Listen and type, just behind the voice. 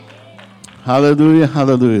Hallelujah,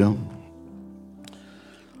 hallelujah.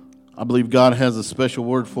 I believe God has a special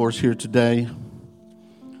word for us here today.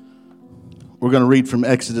 We're going to read from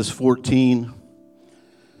Exodus 14.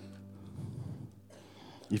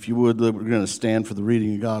 If you would, we're going to stand for the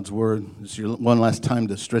reading of God's word. It's your one last time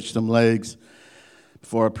to stretch them legs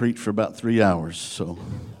before I preach for about 3 hours. So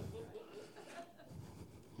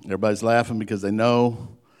everybody's laughing because they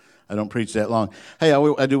know I don't preach that long. Hey,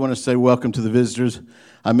 I do want to say welcome to the visitors.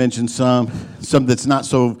 I mentioned some that's not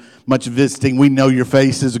so much visiting. We know your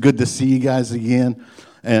faces. Good to see you guys again,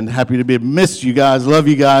 and happy to be missed you guys. Love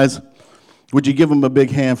you guys. Would you give them a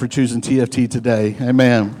big hand for choosing TFT today?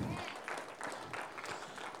 Amen.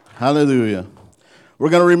 Hallelujah.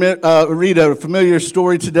 We're going to read a familiar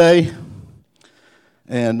story today,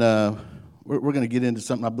 and we're going to get into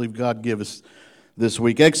something I believe God gave us this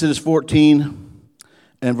week. Exodus 14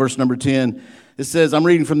 and verse number 10. It says, I'm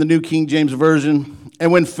reading from the New King James Version.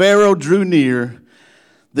 And when Pharaoh drew near,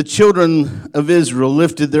 the children of Israel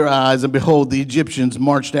lifted their eyes, and behold, the Egyptians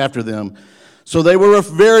marched after them. So they were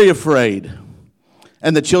very afraid.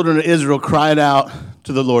 And the children of Israel cried out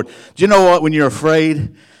to the Lord. Do you know what? When you're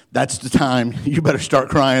afraid, that's the time. You better start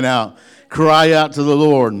crying out. Cry out to the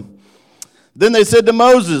Lord. Then they said to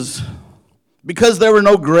Moses, because there were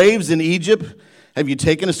no graves in Egypt, have you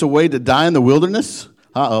taken us away to die in the wilderness?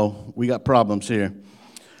 Uh-oh, we got problems here.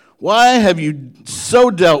 Why have you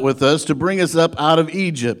so dealt with us to bring us up out of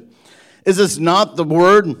Egypt? Is this not the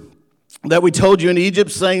word that we told you in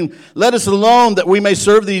Egypt, saying, let us alone that we may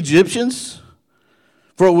serve the Egyptians?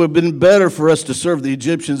 For it would have been better for us to serve the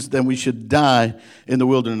Egyptians than we should die in the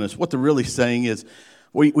wilderness. What they're really saying is,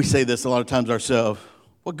 we say this a lot of times ourselves,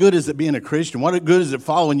 what good is it being a Christian? What good is it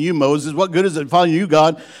following you, Moses? What good is it following you,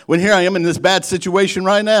 God, when here I am in this bad situation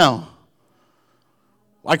right now?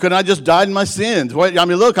 Why couldn't I just die in my sins?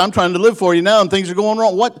 Look, I'm trying to live for you now and things are going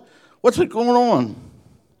wrong. What's going on?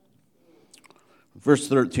 Verse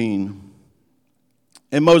 13.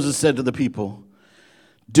 And Moses said to the people,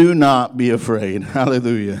 do not be afraid.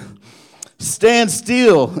 Hallelujah. Stand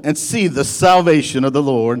still and see the salvation of the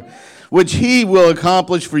Lord, which he will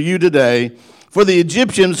accomplish for you today. For the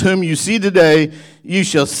Egyptians whom you see today, you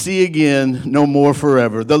shall see again no more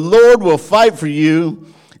forever. The Lord will fight for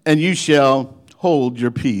you, and you shall hold your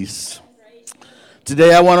peace.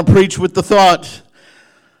 Today I want to preach with the thought,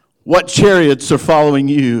 what chariots are following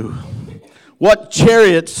you? What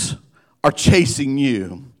chariots are chasing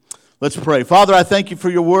you? Let's pray. Father, I thank you for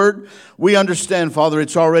your word. We understand, Father,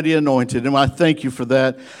 it's already anointed, and I thank you for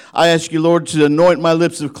that. I ask you, Lord, to anoint my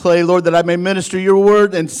lips of clay, Lord, that I may minister your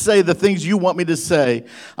word and say the things you want me to say.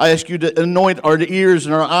 I ask you to anoint our ears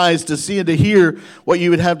and our eyes to see and to hear what you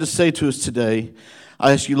would have to say to us today.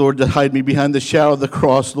 I ask you, Lord, to hide me behind the shadow of the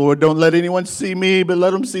cross, Lord. Don't let anyone see me, but let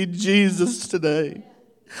them see Jesus today.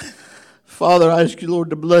 Father, I ask you, Lord,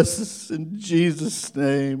 to bless us in Jesus'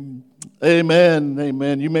 name. Amen.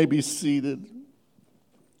 Amen. You may be seated.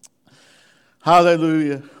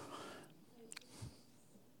 Hallelujah.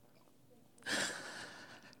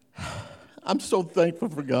 I'm so thankful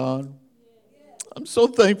for God. I'm so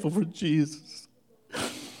thankful for Jesus.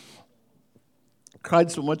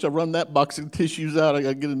 Cried so much I run that box of tissues out. I got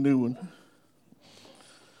to get a new one.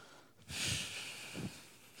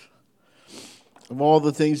 Of all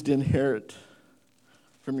the things to inherit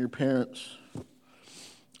from your parents,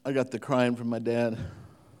 I got the crying from my dad.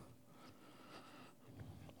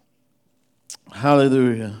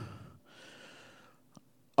 Hallelujah.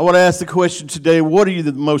 I want to ask the question today, what are you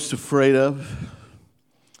the most afraid of?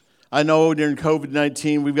 I know during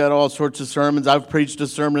COVID-19 we've got all sorts of sermons. I've preached a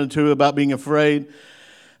sermon or two about being afraid,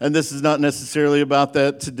 and this is not necessarily about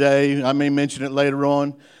that today. I may mention it later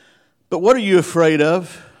on. But what are you afraid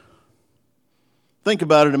of? Think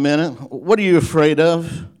about it a minute. What are you afraid of?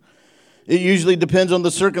 It usually depends on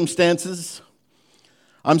the circumstances.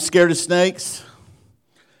 I'm scared of snakes,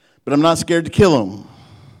 but I'm not scared to kill them.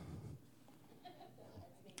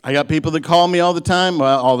 I got people that call me all the time.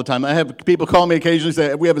 Well, all the time. I have people call me occasionally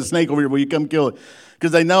say, we have a snake over here. Will you come kill it?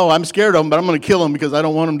 Because they know I'm scared of them, but I'm going to kill them because I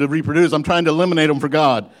don't want them to reproduce. I'm trying to eliminate them for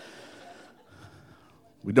God.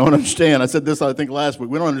 We don't understand. I said this, I think, last week.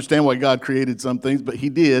 We don't understand why God created some things, but he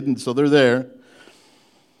did, and so they're there.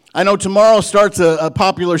 I know tomorrow starts a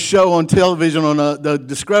popular show on television on the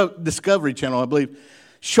Discovery Channel, I believe.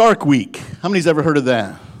 Shark Week. How many's ever heard of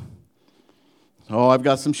that? Oh, I've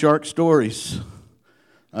got some shark stories.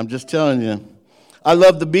 I'm just telling you. I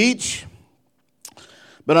love the beach,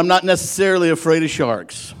 but I'm not necessarily afraid of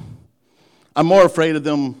sharks. I'm more afraid of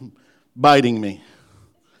them biting me.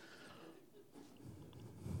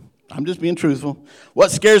 I'm just being truthful. What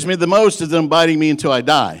scares me the most is them biting me until I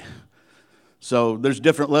die. So there's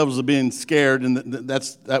different levels of being scared, and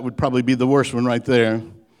that would probably be the worst one right there.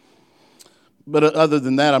 But other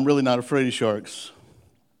than that, I'm really not afraid of sharks.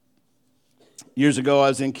 Years ago, I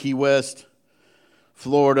was in Key West,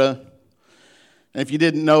 Florida. And if you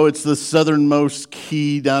didn't know, it's the southernmost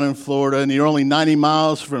key down in Florida, and you're only 90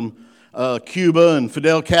 miles from Cuba and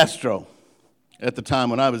Fidel Castro at the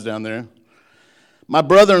time when I was down there. My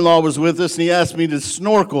brother-in-law was with us, and he asked me to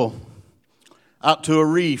snorkel out to a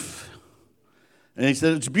reef. And he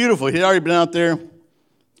said, it's beautiful. He'd already been out there.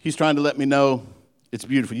 He's trying to let me know it's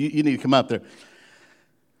beautiful. You need to come out there.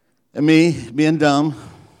 And me, being dumb,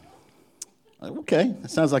 okay,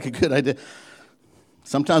 that sounds like a good idea.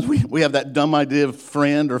 Sometimes we have that dumb idea of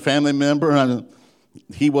friend or family member. And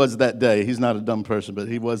he was that day. He's not a dumb person, but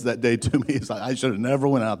he was that day to me. It's like, I should have never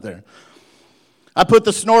went out there. I put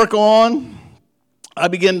the snorkel on. I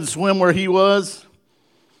began to swim where he was,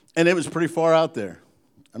 and it was pretty far out there.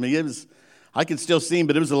 I mean, I could still see him,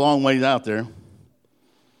 but it was a long ways out there.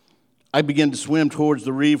 I began to swim towards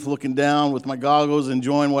the reef, looking down with my goggles,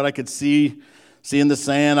 enjoying what I could see, seeing the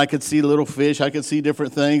sand. I could see little fish. I could see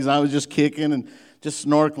different things. I was just kicking and just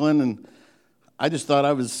snorkeling, and I just thought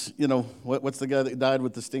I was, what's the guy that died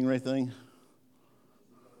with the stingray thing?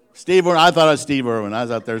 Steve Irwin. I thought I was Steve Irwin. I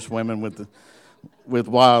was out there swimming with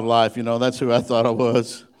wildlife. That's who I thought I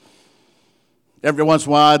was. Every once in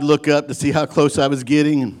a while, I'd look up to see how close I was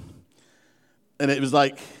getting, and it was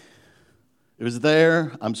like, it was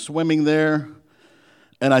there. I'm swimming there,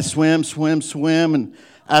 and I swim, and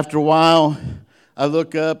after a while, I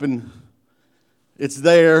look up, and it's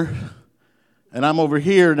there, and I'm over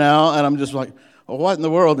here now, and I'm just like, oh, what in the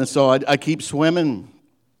world? And so I keep swimming.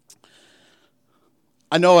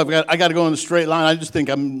 I know I got to go in a straight line. I just think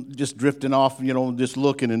I'm just drifting off, just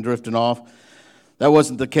looking and drifting off. That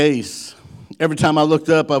wasn't the case. Every time I looked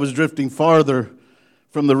up, I was drifting farther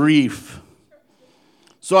from the reef.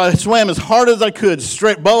 So I swam as hard as I could,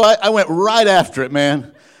 straight. Bo, I went right after it,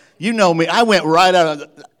 man. You know me. I went right out.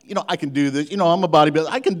 I can do this. I'm a bodybuilder.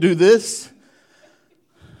 I can do this.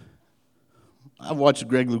 I've watched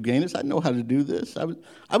Greg Louganis. I know how to do this.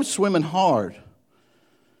 I was swimming hard.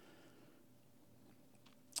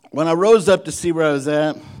 When I rose up to see where I was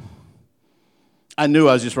at, I knew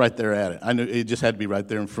I was just right there at it. I knew it just had to be right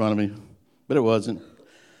there in front of me, but it wasn't.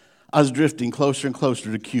 I was drifting closer and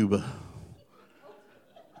closer to Cuba.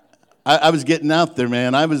 I was getting out there,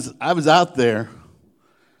 man. I was out there.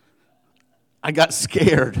 I got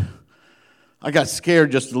scared. I got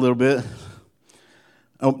scared just a little bit.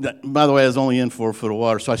 Oh, by the way, I was only in 4 foot of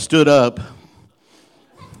water, so I stood up.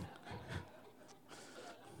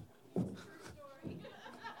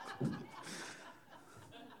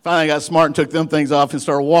 Finally, I got smart and took them things off and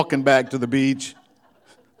started walking back to the beach.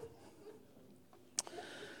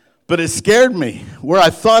 But it scared me. Where I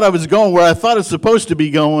thought I was going, where I thought I was supposed to be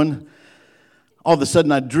going, all of a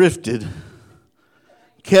sudden I drifted,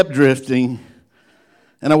 kept drifting,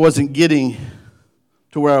 and I wasn't getting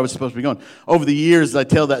to where I was supposed to be going. Over the years, I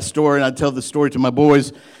tell that story, and I tell the story to my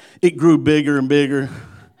boys. It grew bigger and bigger.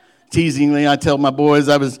 Teasingly, I tell my boys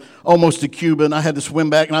I was almost to Cuba, and I had to swim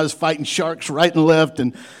back, and I was fighting sharks right and left,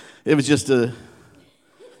 and it was just a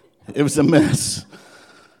mess.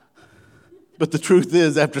 But the truth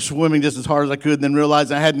is, after swimming just as hard as I could, and then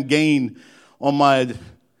realizing I hadn't gained on my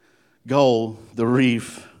goal, the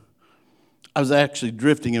reef, I was actually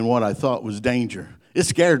drifting in what I thought was danger. It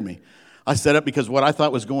scared me. I set up because what I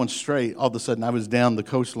thought was going straight, all of a sudden I was down the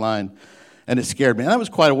coastline, and it scared me. And I was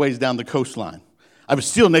quite a ways down the coastline. I was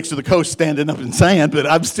still next to the coast standing up in sand, but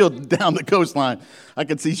I'm still down the coastline. I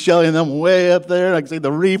could see Shelly and them way up there. I could see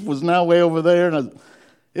the reef was now way over there. And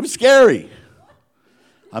it was scary.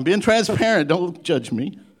 I'm being transparent. Don't judge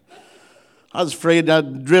me. I was afraid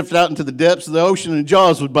I'd drift out into the depths of the ocean and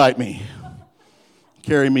jaws would bite me,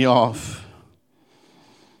 carry me off.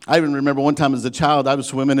 I even remember one time as a child, I was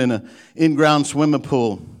swimming in an in-ground swimming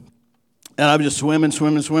pool. And I was just swimming.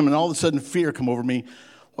 And all of a sudden fear come over me.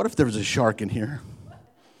 What if there was a shark in here?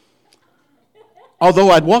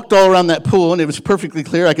 Although I'd walked all around that pool and it was perfectly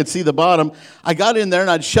clear, I could see the bottom, I got in there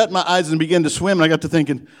and I'd shut my eyes and begin to swim, and I got to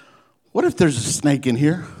thinking, what if there's a snake in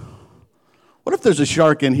here? What if there's a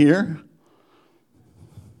shark in here?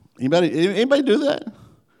 Anybody do that?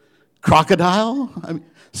 Crocodile? I mean,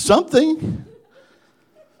 something.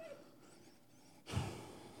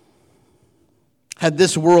 Had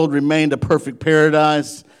this world remained a perfect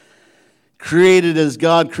paradise, created as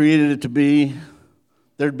God created it to be,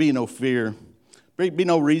 there'd be no fear. There'd be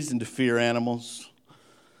no reason to fear animals.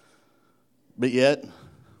 But yet,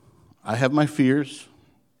 I have my fears.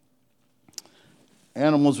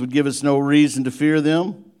 Animals would give us no reason to fear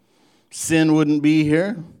them. Sin wouldn't be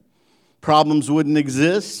here. problems wouldn't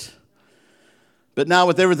exist. But now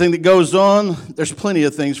with everything that goes on, there's plenty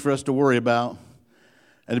of things for us to worry about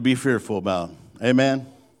and to be fearful about. Amen?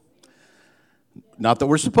 Not that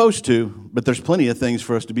we're supposed to, but there's plenty of things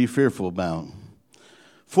for us to be fearful about.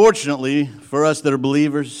 Fortunately, for us that are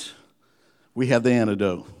believers, we have the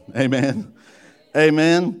antidote. Amen?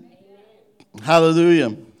 Amen?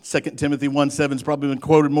 Hallelujah. 2 Timothy 1:7 has probably been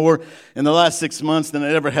quoted more in the last 6 months than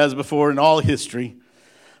it ever has before in all history.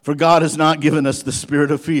 For God has not given us the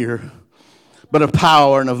spirit of fear, but of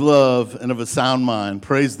power and of love and of a sound mind.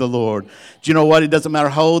 Praise the Lord. Do you know what? It doesn't matter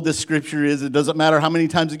how old this scripture is. It doesn't matter how many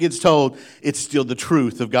times it gets told. It's still the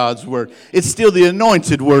truth of God's word. It's still the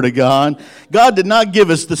anointed word of God. God did not give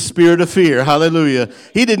us the spirit of fear. Hallelujah.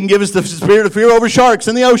 He didn't give us the spirit of fear over sharks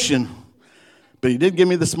in the ocean. But he did give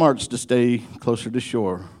me the smarts to stay closer to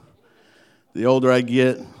shore. The older I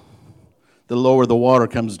get, the lower the water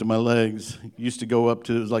comes to my legs. It used to go up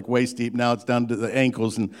to, it was like waist deep. Now it's down to the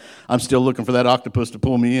ankles, and I'm still looking for that octopus to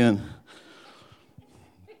pull me in.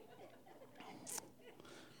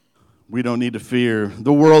 We don't need to fear.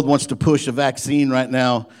 The world wants to push a vaccine right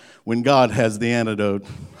now when God has the antidote.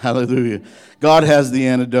 Hallelujah. God has the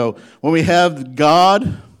antidote. When we have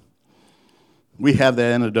God, we have the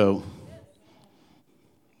antidote.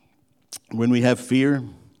 When we have fear,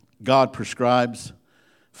 God prescribes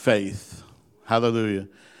faith. Hallelujah.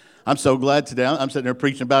 I'm so glad today. I'm sitting there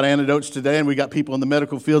preaching about antidotes today, and we got people in the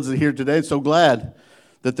medical fields that are here today. I'm so glad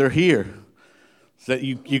that they're here. So that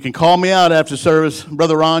you can call me out after service.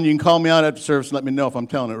 Brother Ron, you can call me out after service and let me know if I'm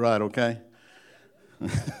telling it right, okay?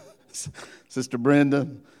 Sister Brenda.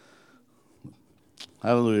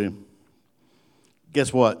 Hallelujah.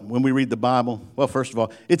 Guess what? When we read the Bible, well, first of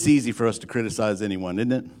all, it's easy for us to criticize anyone,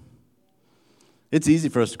 isn't it? It's easy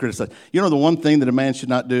for us to criticize. You know, the one thing that a man should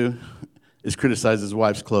not do is criticize his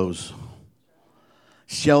wife's clothes.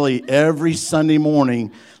 Shelley, every Sunday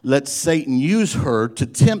morning, lets Satan use her to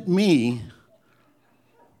tempt me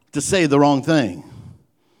to say the wrong thing.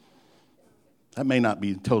 That may not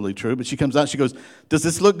be totally true, but she comes out, she goes, does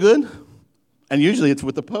this look good? And usually it's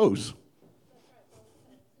with a pose.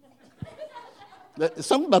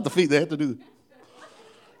 Something about the feet, they have to do.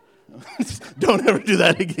 Don't ever do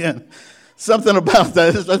that again. Something about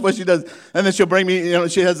that. That's what she does. And then she'll bring me,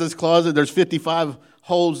 she has this closet. There's 55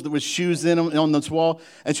 holes with shoes in them on this wall.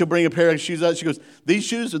 And she'll bring a pair of shoes out. She goes, these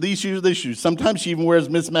shoes or these shoes or these shoes? Sometimes she even wears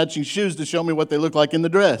mismatching shoes to show me what they look like in the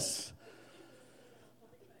dress.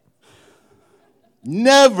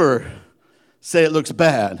 Never say it looks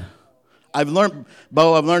bad. I've learned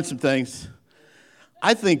some things.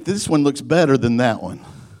 I think this one looks better than that one.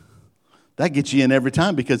 That gets you in every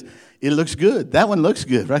time because it looks good. That one looks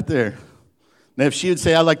good right there. Now, if she would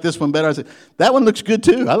say, I like this one better, I'd say, that one looks good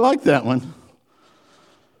too. I like that one.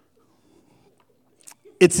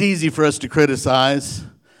 It's easy for us to criticize.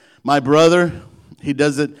 My brother, he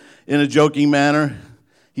does it in a joking manner.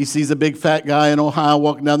 He sees a big fat guy in Ohio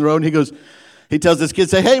walking down the road, and he tells this kid,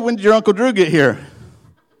 say, hey, when did your Uncle Drew get here?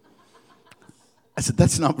 I said,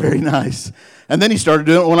 that's not very nice. And then he started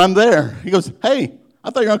doing it when I'm there. He goes, hey,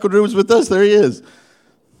 I thought your Uncle Drew was with us. There he is.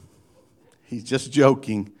 He's just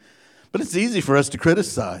joking. But it's easy for us to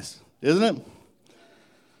criticize, isn't it?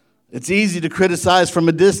 It's easy to criticize from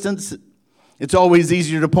a distance. It's always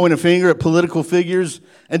easier to point a finger at political figures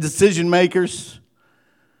and decision makers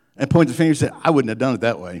and point the finger and say, I wouldn't have done it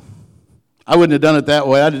that way. I wouldn't have done it that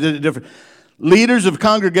way. I'd have did it different. Leaders of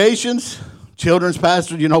congregations, children's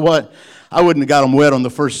pastors, you know what? I wouldn't have got them wet on the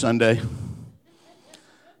first Sunday.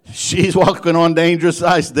 She's walking on dangerous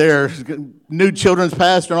ice there. New children's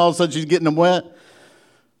pastor, and all of a sudden she's getting them wet.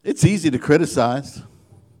 It's easy to criticize.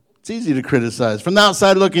 It's easy to criticize. From the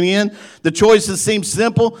outside looking in, the choices seem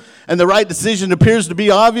simple, and the right decision appears to be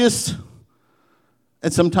obvious.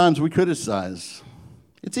 And sometimes we criticize.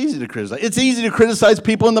 It's easy to criticize. It's easy to criticize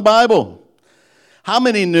people in the Bible. How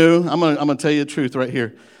many knew, I'm going to tell you the truth right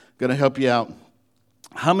here, going to help you out.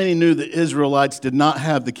 How many knew the Israelites did not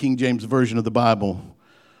have the King James Version of the Bible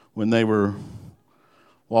when they were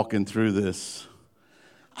walking through this?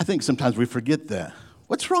 I think sometimes we forget that.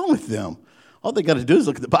 What's wrong with them? All they got to do is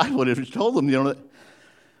look at the Bible and it's told them,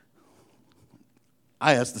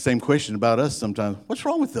 I ask the same question about us sometimes. What's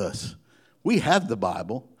wrong with us? We have the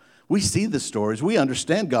Bible. We see the stories. We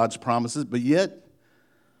understand God's promises, but yet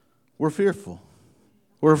we're fearful.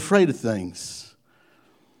 We're afraid of things.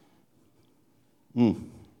 I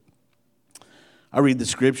read the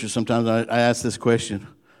scripture sometimes. I ask this question.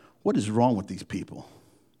 What is wrong with these people?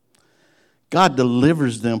 God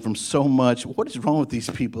delivers them from so much. What is wrong with these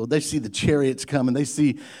people? They see the chariots coming. They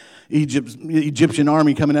see, Egyptian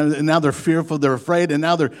army coming out, and now they're fearful, they're afraid, and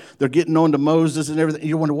now they're getting on to Moses and everything.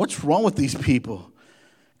 You wonder, what's wrong with these people?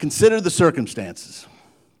 Consider the circumstances.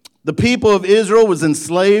 The people of Israel was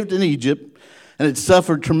enslaved in Egypt and had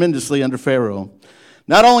suffered tremendously under Pharaoh.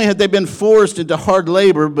 Not only had they been forced into hard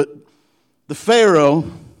labor, but the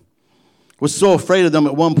Pharaoh was so afraid of them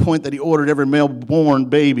at one point that he ordered every male-born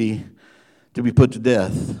baby to be put to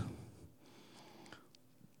death.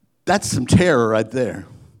 That's some terror right there.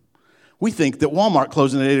 We think that Walmart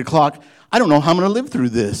closing at 8 o'clock, I don't know how I'm going to live through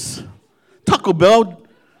this. Taco Bell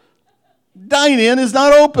dine-in is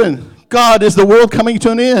not open. God, is the world coming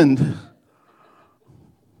to an end?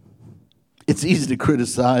 It's easy to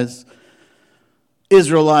criticize. The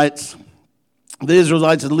Israelites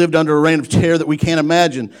had lived under a reign of terror that we can't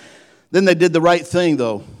imagine. Then they did the right thing,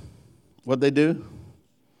 though. What'd they do?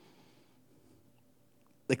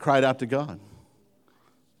 They cried out to God.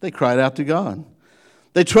 They cried out to God.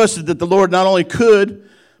 They trusted that the Lord not only could,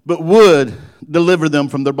 but would deliver them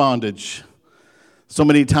from their bondage. So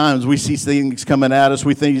many times we see things coming at us.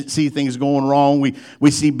 We see things going wrong.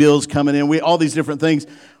 We see bills coming in. All these different things.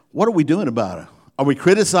 What are we doing about it? Are we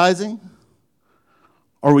criticizing?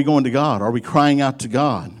 Or are we going to God? Are we crying out to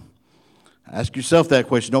God? Ask yourself that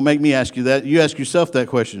question. Don't make me ask you that. You ask yourself that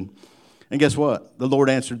question. And guess what? The Lord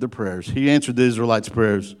answered their prayers. He answered the Israelites'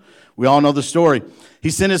 prayers. We all know the story. He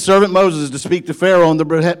sent his servant Moses to speak to Pharaoh on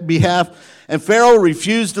their behalf, and Pharaoh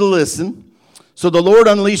refused to listen. So the Lord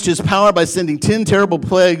unleashed his power by sending 10 terrible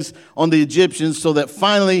plagues on the Egyptians, so that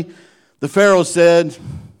finally the Pharaoh said,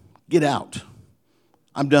 "Get out.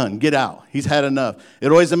 I'm done. Get out." He's had enough. It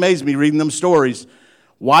always amazed me reading them stories,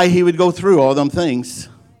 why he would go through all them things.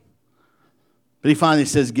 But he finally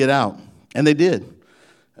says, "Get out." And they did.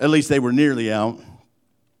 At least they were nearly out.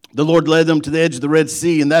 The Lord led them to the edge of the Red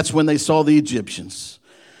Sea, and that's when they saw the Egyptians.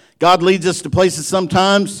 God leads us to places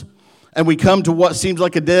sometimes, and we come to what seems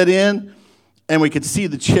like a dead end, and we could see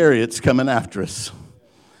the chariots coming after us.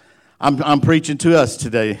 I'm preaching to us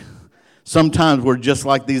today. Sometimes we're just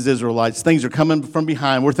like these Israelites. Things are coming from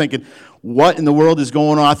behind. We're thinking, what in the world is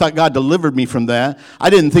going on? I thought God delivered me from that.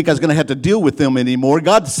 I didn't think I was going to have to deal with them anymore.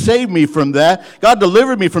 God saved me from that. God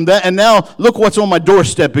delivered me from that. And now look what's on my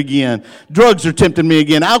doorstep again. Drugs are tempting me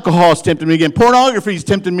again. Alcohol is tempting me again. Pornography is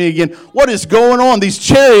tempting me again. What is going on? These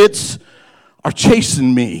chariots are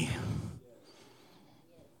chasing me.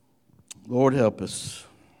 Lord, help us.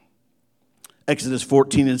 Exodus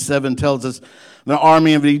 14:7 tells us the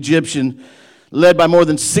army of the Egyptian, led by more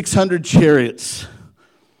than 600 chariots.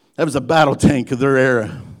 That was a battle tank of their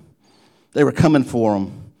era. They were coming for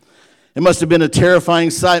them. It must have been a terrifying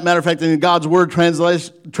sight. Matter of fact, in God's Word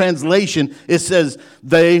translation, it says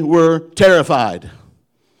they were terrified.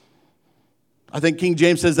 I think King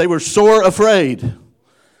James says they were sore afraid.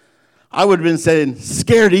 I would have been saying,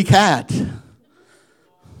 scaredy cat.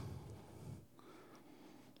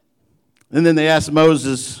 And then they asked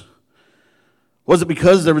Moses, "Was it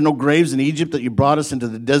because there were no graves in Egypt that you brought us into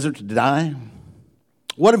the desert to die?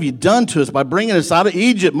 What have you done to us by bringing us out of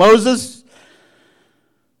Egypt, Moses?"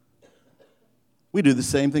 We do the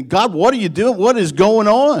same thing. God, what are you doing? What is going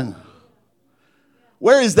on?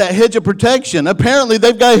 Where is that hedge of protection? Apparently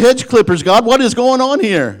they've got hedge clippers, God. What is going on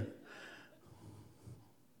here?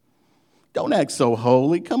 Don't act so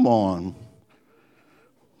holy. Come on.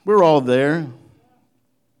 We're all there.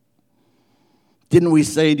 Didn't we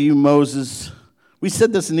say to you, Moses, we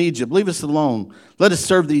said this in Egypt, leave us alone. Let us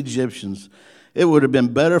serve the Egyptians. It would have been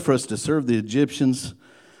better for us to serve the Egyptians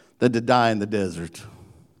than to die in the desert.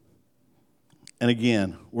 And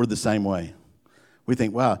again, we're the same way. We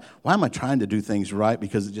think, wow, why am I trying to do things right?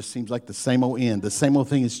 Because it just seems like the same old end. The same old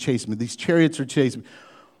thing is chasing me. These chariots are chasing me.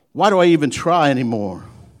 Why do I even try anymore?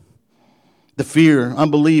 The fear,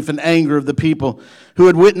 unbelief, and anger of the people who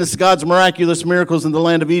had witnessed God's miraculous miracles in the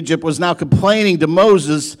land of Egypt was now complaining to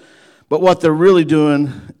Moses, but what they're really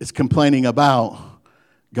doing is complaining about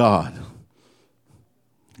God.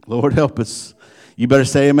 Lord, help us. You better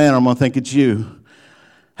say amen, or I'm going to think it's you.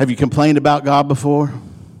 Have you complained about God before?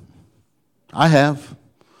 I have.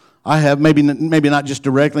 Maybe not just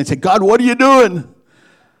directly and say, God, what are you doing?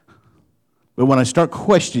 But when I start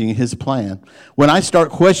questioning his plan, when I start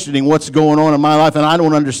questioning what's going on in my life and I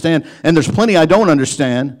don't understand, and there's plenty I don't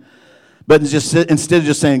understand, but instead of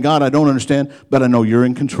just saying, God, I don't understand, but I know you're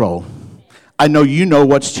in control. I know you know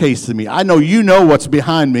what's chasing me. I know you know what's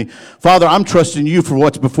behind me. Father, I'm trusting you for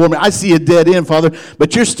what's before me. I see a dead end, Father,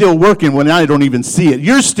 but you're still working when I don't even see it.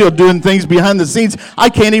 You're still doing things behind the scenes I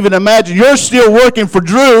can't even imagine. You're still working for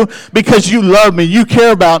Drew because you love me. You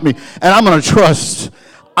care about me, and I'm going to trust.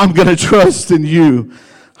 I'm going to trust in you.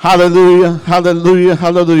 Hallelujah, hallelujah,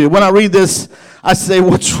 hallelujah. When I read this, I say,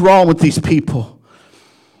 what's wrong with these people?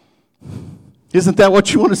 Isn't that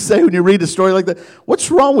what you want to say when you read a story like that? What's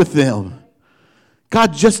wrong with them?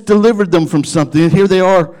 God just delivered them from something, and here they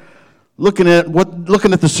are looking at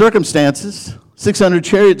the circumstances. 600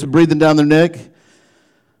 chariots breathing down their neck.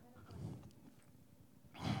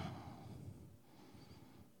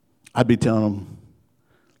 I'd be telling them,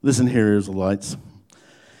 listen here, Israelites.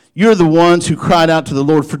 You're the ones who cried out to the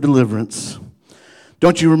Lord for deliverance.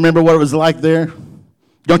 Don't you remember what it was like there?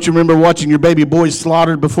 Don't you remember watching your baby boys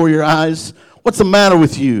slaughtered before your eyes? What's the matter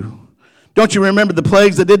with you? Don't you remember the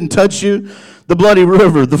plagues that didn't touch you? The bloody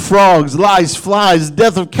river, the frogs, lice, flies,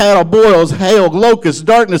 death of cattle, boils, hail, locusts,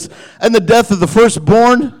 darkness, and the death of the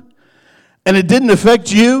firstborn? And it didn't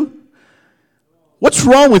affect you? What's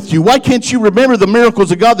wrong with you? Why can't you remember the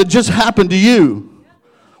miracles of God that just happened to you?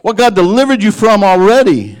 What God delivered you from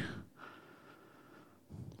already?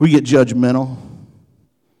 We get judgmental.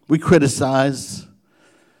 We criticize.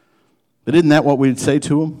 But isn't that what we'd say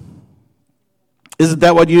to him? Isn't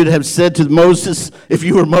that what you'd have said to Moses if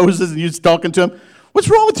you were Moses and you was talking to him? What's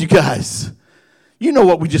wrong with you guys? You know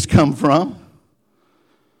what we just come from.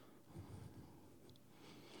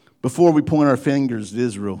 Before we point our fingers at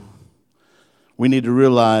Israel, we need to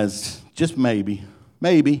realize just maybe,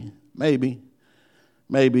 we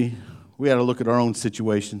got to look at our own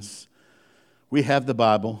situations. We have the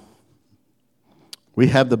Bible. We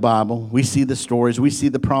have the Bible. We see the stories. We see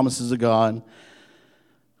the promises of God.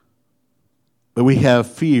 But we have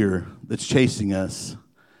fear that's chasing us.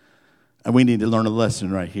 And we need to learn a lesson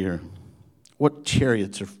right here. What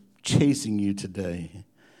chariots are chasing you today?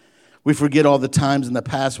 We forget all the times in the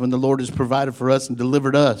past when the Lord has provided for us and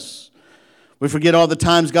delivered us. We forget all the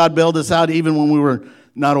times God bailed us out even when we were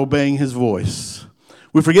not obeying his voice.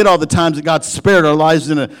 We forget all the times that God spared our lives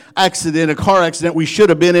in an accident, a car accident we should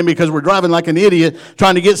have been in because we're driving like an idiot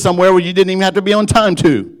trying to get somewhere where you didn't even have to be on time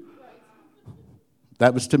to.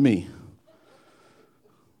 That was to me.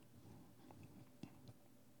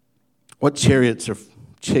 What chariots are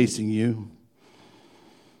chasing you?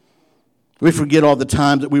 We forget all the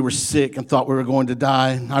times that we were sick and thought we were going to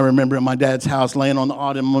die. I remember at my dad's house laying on the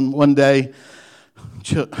ottoman one day.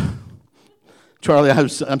 Charlie,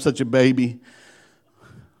 I'm such a baby.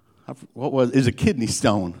 It was a kidney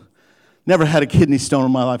stone. Never had a kidney stone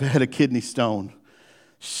in my life. I had a kidney stone.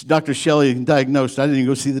 Dr. Shelley diagnosed. I didn't even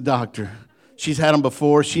go see the doctor. She's had them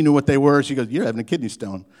before. She knew what they were. She goes, you're having a kidney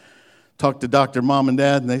stone. Talked to Dr. Mom and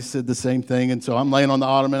Dad, and they said the same thing. And so I'm laying on the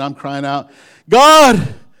ottoman. I'm crying out,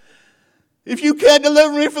 God, if you can't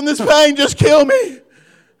deliver me from this pain, just kill me.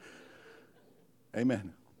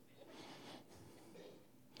 Amen.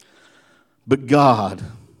 But God,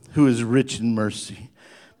 who is rich in mercy,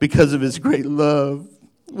 because of his great love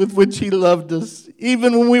with which he loved us,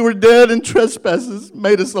 even when we were dead in trespasses,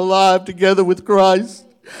 made us alive together with Christ.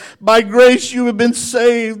 By grace you have been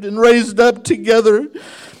saved and raised up together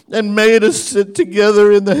and made us sit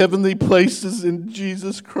together in the heavenly places in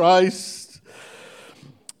Jesus Christ,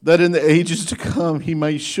 that in the ages to come he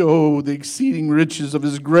might show the exceeding riches of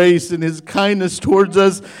his grace and his kindness towards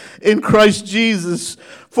us in Christ Jesus.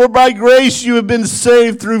 For by grace you have been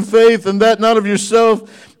saved through faith, and that not of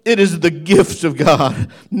yourself. It is the gift of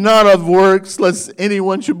God, not of works, lest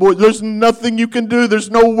anyone should boast. There's nothing you can do. There's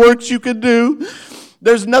no works you can do.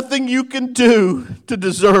 There's nothing you can do to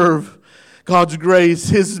deserve God's grace,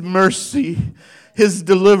 his mercy, his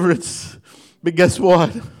deliverance. But guess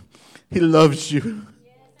what? He loves you.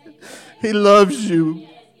 He loves you.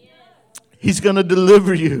 He's going to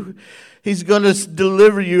deliver you. He's going to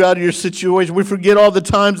deliver you out of your situation. We forget all the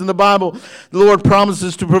times in the Bible the Lord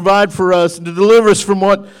promises to provide for us and to deliver us from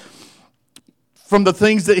the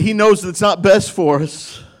things that he knows that's not best for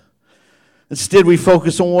us. Instead, we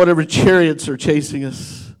focus on whatever chariots are chasing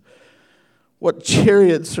us. What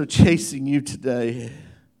chariots are chasing you today?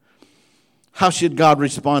 How should God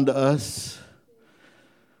respond to us?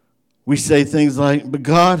 We say things like, but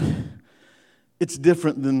God, it's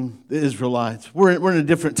different than the Israelites. We're in a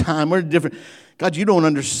different time. God, you don't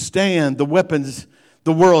understand the weapons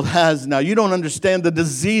the world has now. You don't understand the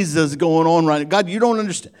diseases going on right now. God, you don't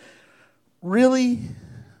understand. Really?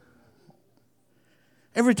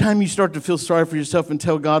 Every time you start to feel sorry for yourself and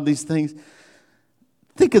tell God these things,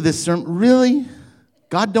 think of this sermon. Really?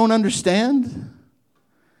 God don't understand?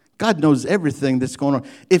 God knows everything that's going on.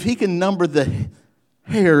 If he can number the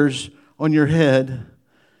hairs on your head,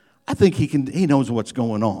 I think he knows what's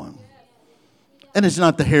going on. And it's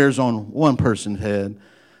not the hairs on one person's head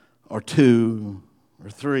or two or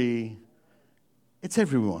three. It's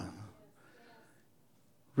everyone.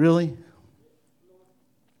 Really?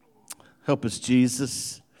 Help us,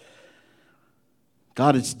 Jesus.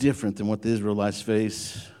 God, it's different than what the Israelites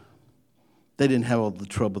face. They didn't have all the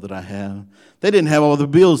trouble that I have. They didn't have all the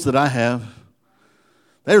bills that I have.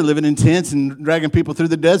 They were living in tents and dragging people through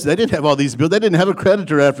the desert. They didn't have all these bills. They didn't have a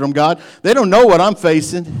creditor after them, God. They don't know what I'm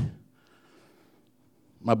facing.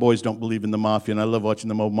 My boys don't believe in the mafia, and I love watching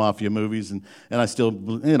them old mafia movies. And I still,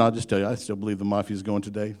 I'll just tell you, I still believe the mafia is going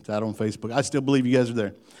today. It's out on Facebook. I still believe you guys are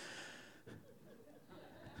there.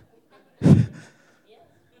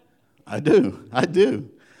 I do.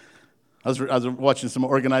 I was watching some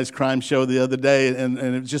organized crime show the other day, and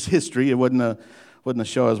it was just history. It wasn't a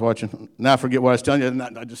show I was watching. Now I forget what I was telling you. And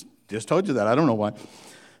I just told you that. I don't know why.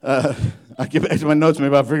 I'll get back to my notes.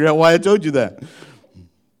 Maybe I'll figure out why I told you that.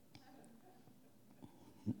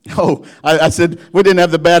 Oh, I said we didn't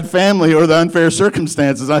have the bad family or the unfair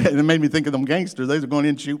circumstances. It made me think of them gangsters. They were going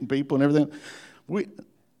in shooting people and everything.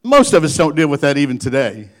 Most of us don't deal with that even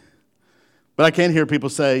today. But I can hear people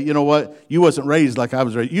say, you know what? You wasn't raised like I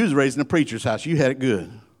was raised. You was raised in a preacher's house. You had it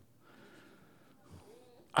good.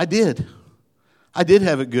 I did. I did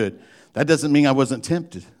have it good. That doesn't mean I wasn't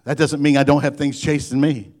tempted. That doesn't mean I don't have things chasing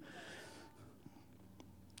me.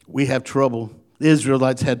 We have trouble. The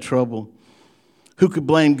Israelites had trouble. Who could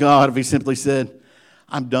blame God if he simply said,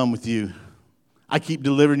 I'm done with you. I keep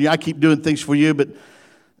delivering you. I keep doing things for you. But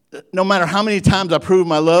no matter how many times I prove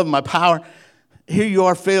my love and my power, here you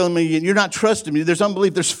are failing me and you're not trusting me. There's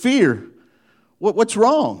unbelief. There's fear. What's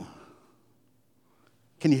wrong?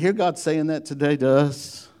 Can you hear God saying that today to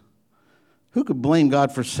us? Who could blame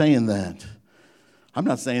God for saying that? I'm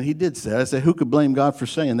not saying he did say it. I say, who could blame God for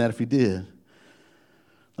saying that if he did?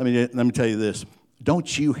 Let me tell you this.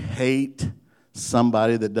 Don't you hate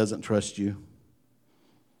somebody that doesn't trust you?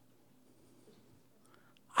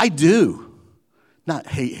 I do. Not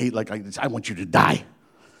hate like I want you to die.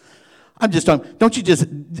 I'm just talking, don't you just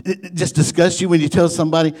disgust you when you tell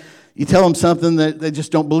somebody, you tell them something that they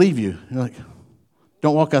just don't believe you? You're like,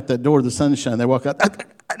 don't walk out that door, the sun is shining. They walk out,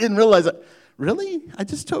 I didn't realize that. Really? I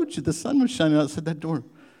just told you the sun was shining outside that door.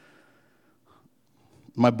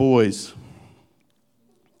 My boys,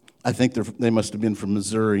 I think they must have been from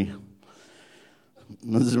Missouri.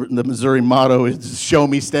 The Missouri motto is show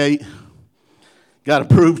me state. Got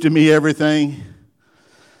to prove to me everything.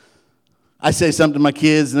 I say something to my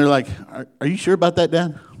kids, and they're like, are you sure about that,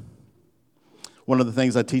 Dad? One of the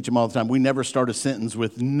things I teach them all the time, we never start a sentence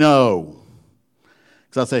with no.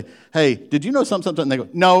 Because I'll say, hey, did you know something? And they go,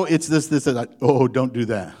 no, it's this, that. Oh, don't do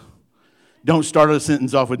that. Don't start a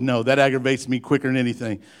sentence off with no. That aggravates me quicker than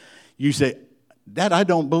anything. You say, Dad, I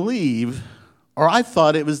don't believe, or I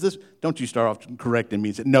thought it was this. Don't you start off correcting me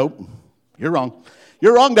and say, nope, you're wrong.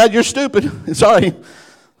 You're wrong, Dad, you're stupid. Sorry.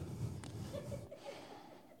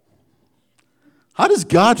 How does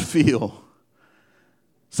God feel?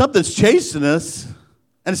 Something's chasing us,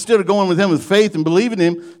 and instead of going with him with faith and believing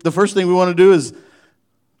him, the first thing we want to do is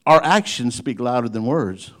our actions speak louder than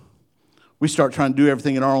words. We start trying to do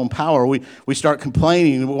everything in our own power. We start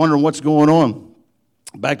complaining and wondering what's going on.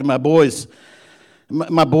 Back to my boys.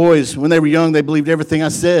 My boys, when they were young, they believed everything I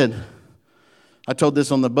said. I told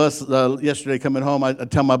this on the bus yesterday coming home. I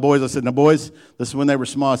tell my boys, I said, now boys, this is when they were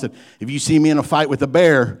small. I said, if you see me in a fight with a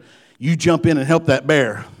bear, you jump in and help that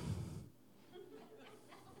bear.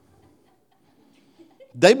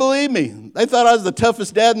 They believed me. They thought I was the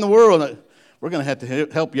toughest dad in the world. We're going to have to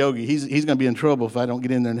help Yogi. He's going to be in trouble if I don't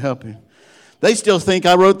get in there and help him. They still think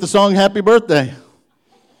I wrote the song Happy Birthday.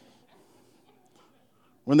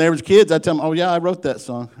 When they were kids, I tell them, oh, yeah, I wrote that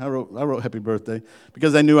song. I wrote Happy Birthday.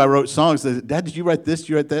 Because they knew I wrote songs. They said, Dad, did you write this? Did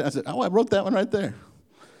you write that? I said, oh, I wrote that one right there.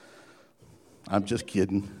 I'm just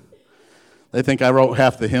kidding. They think I wrote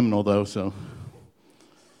half the hymnal, though, so.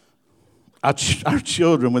 Our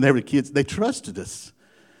children, when they were kids, they trusted us.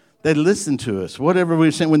 They listened to us. Whatever we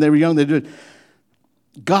were saying when they were young, they did.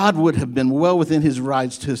 God would have been well within his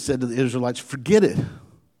rights to have said to the Israelites, forget it.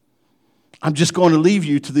 I'm just going to leave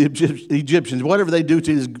you to the Egyptians. Whatever they do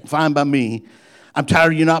to you is fine by me. I'm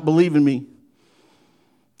tired of you not believing me.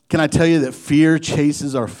 Can I tell you that fear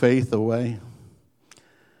chases our faith away?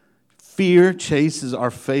 Fear chases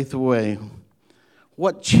our faith away.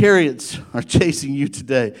 What chariots are chasing you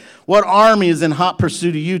today? What army is in hot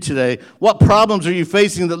pursuit of you today? What problems are you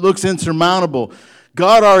facing that looks insurmountable?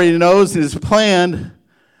 God already knows and has planned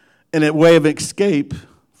a way of escape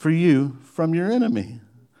for you from your enemy.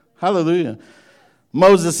 Hallelujah.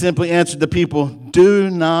 Moses simply answered the people, do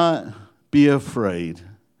not be afraid.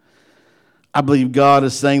 I believe God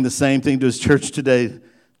is saying the same thing to his church today.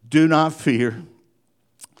 Do not fear.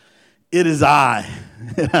 It is I.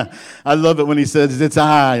 I love it when he says it's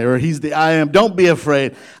I, or he's the I am. Don't be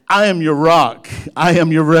afraid. I am your rock. I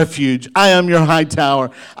am your refuge. I am your high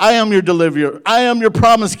tower. I am your deliverer. I am your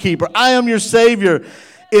promise keeper. I am your savior.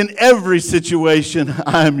 In every situation,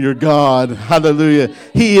 I am your God. Hallelujah.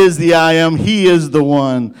 He is the I am. He is the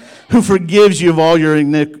one who forgives you of all your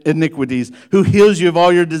iniquities, who heals you of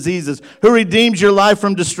all your diseases, who redeems your life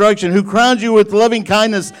from destruction, who crowns you with loving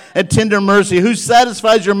kindness and tender mercy, who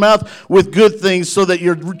satisfies your mouth with good things so that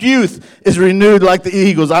your youth is renewed like the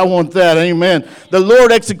eagles. I want that. Amen. The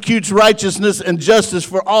Lord executes righteousness and justice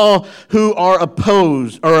for all who are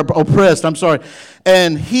opposed or oppressed.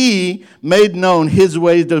 And he made known his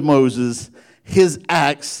ways to Moses, his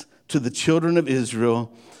acts to the children of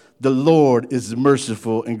Israel. The Lord is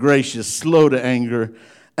merciful and gracious, slow to anger,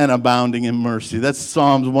 and abounding in mercy. That's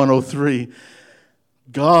Psalms 103.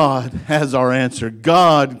 God has our answer.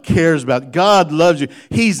 God cares about. God loves you.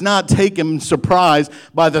 He's not taken surprise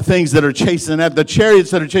by the things that are chasing after, the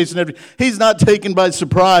chariots that are chasing after. He's not taken by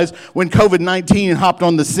surprise when COVID-19 hopped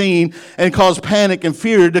on the scene and caused panic and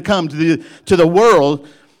fear to come to the world.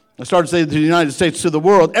 I started to say to the United States, to the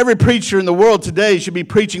world. Every preacher in the world today should be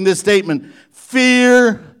preaching this statement: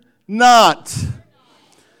 fear not.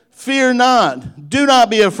 Fear not. Do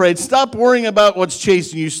not be afraid. Stop worrying about what's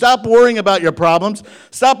chasing you. Stop worrying about your problems.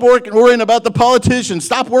 Stop worrying about the politicians.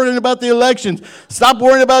 Stop worrying about the elections. Stop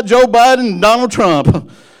worrying about Joe Biden and Donald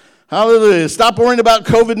Trump. Hallelujah. Stop worrying about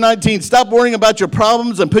COVID-19. Stop worrying about your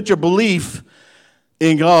problems and put your belief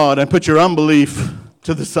in God and put your unbelief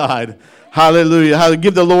to the side. Hallelujah. Hallelujah.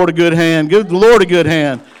 Give the Lord a good hand. Give the Lord a good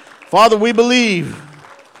hand. Father, we believe.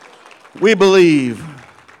 We believe.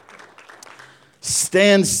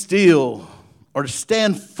 Stand still or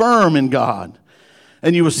stand firm in God,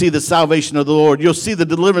 and you will see the salvation of the Lord. You'll see the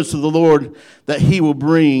deliverance of the Lord that he will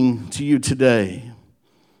bring to you today.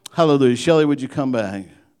 Hallelujah. Shelley, would you come back?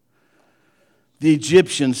 The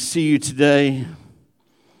Egyptians see you today.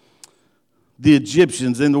 The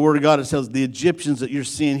Egyptians, in the Word of God, it says the Egyptians that you're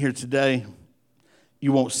seeing here today,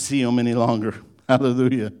 you won't see them any longer.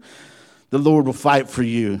 Hallelujah. The Lord will fight for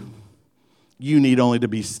you. You need only to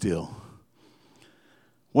be still.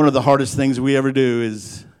 One of the hardest things we ever do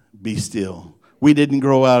is be still. We didn't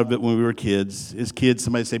grow out of it when we were kids. As kids,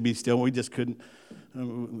 somebody say be still. We just couldn't.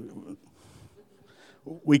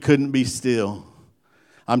 We couldn't be still.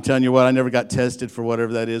 I'm telling you what, I never got tested for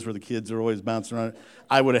whatever that is where the kids are always bouncing around.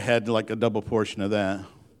 I would have had like a double portion of that,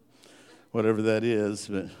 whatever that is.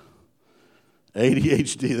 But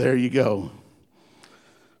ADHD, there you go.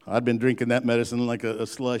 I've been drinking that medicine like a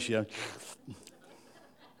slush, yeah.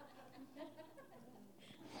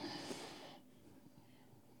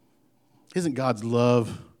 Isn't God's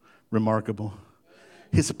love remarkable?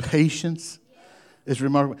 His patience is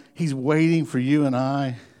remarkable. He's waiting for you and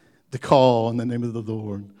I to call in the name of the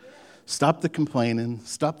Lord. Stop the complaining.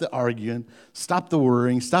 Stop the arguing. Stop the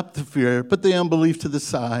worrying. Stop the fear. Put the unbelief to the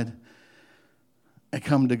side and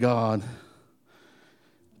come to God.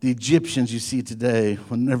 The Egyptians you see today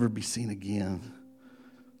will never be seen again.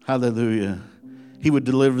 Hallelujah. He would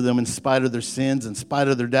deliver them in spite of their sins, in spite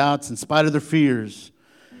of their doubts, in spite of their fears.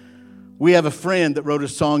 We have a friend that wrote a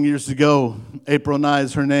song years ago. April Nye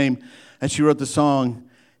is her name. And she wrote the song,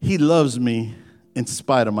 He Loves Me in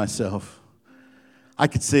Spite of Myself. I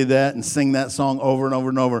could say that and sing that song over and over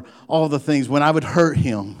and over. All the things when I would hurt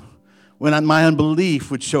him, when my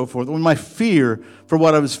unbelief would show forth, when my fear for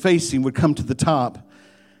what I was facing would come to the top,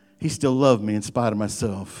 he still loved me in spite of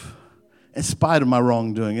myself, in spite of my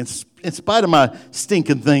wrongdoing, in spite of my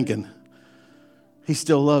stinking thinking. He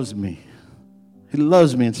still loves me. He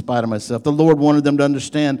loves me in spite of myself. The Lord wanted them to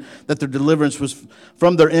understand that their deliverance was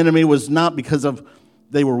from their enemy was not because of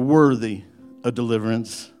they were worthy of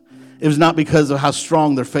deliverance. It was not because of how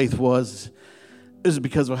strong their faith was. It was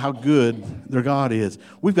because of how good their God is.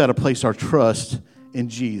 We've got to place our trust in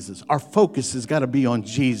Jesus. Our focus has got to be on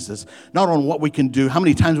Jesus, not on what we can do, how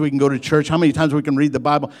many times we can go to church, how many times we can read the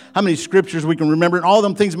Bible, how many scriptures we can remember, and all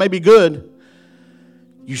them things may be good.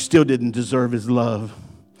 You still didn't deserve his love.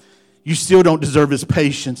 You still don't deserve his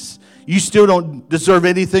patience. You still don't deserve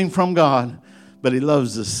anything from God, but he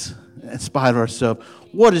loves us in spite of ourselves.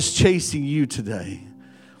 What is chasing you today?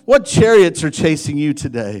 What chariots are chasing you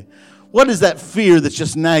today? What is that fear that's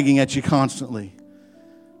just nagging at you constantly?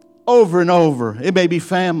 Over and over. It may be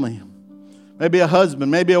family, maybe a husband,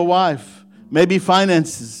 maybe a wife, maybe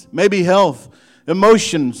finances, maybe health,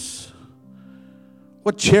 emotions.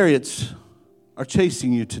 What chariots are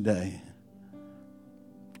chasing you today?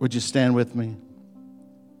 Would you stand with me?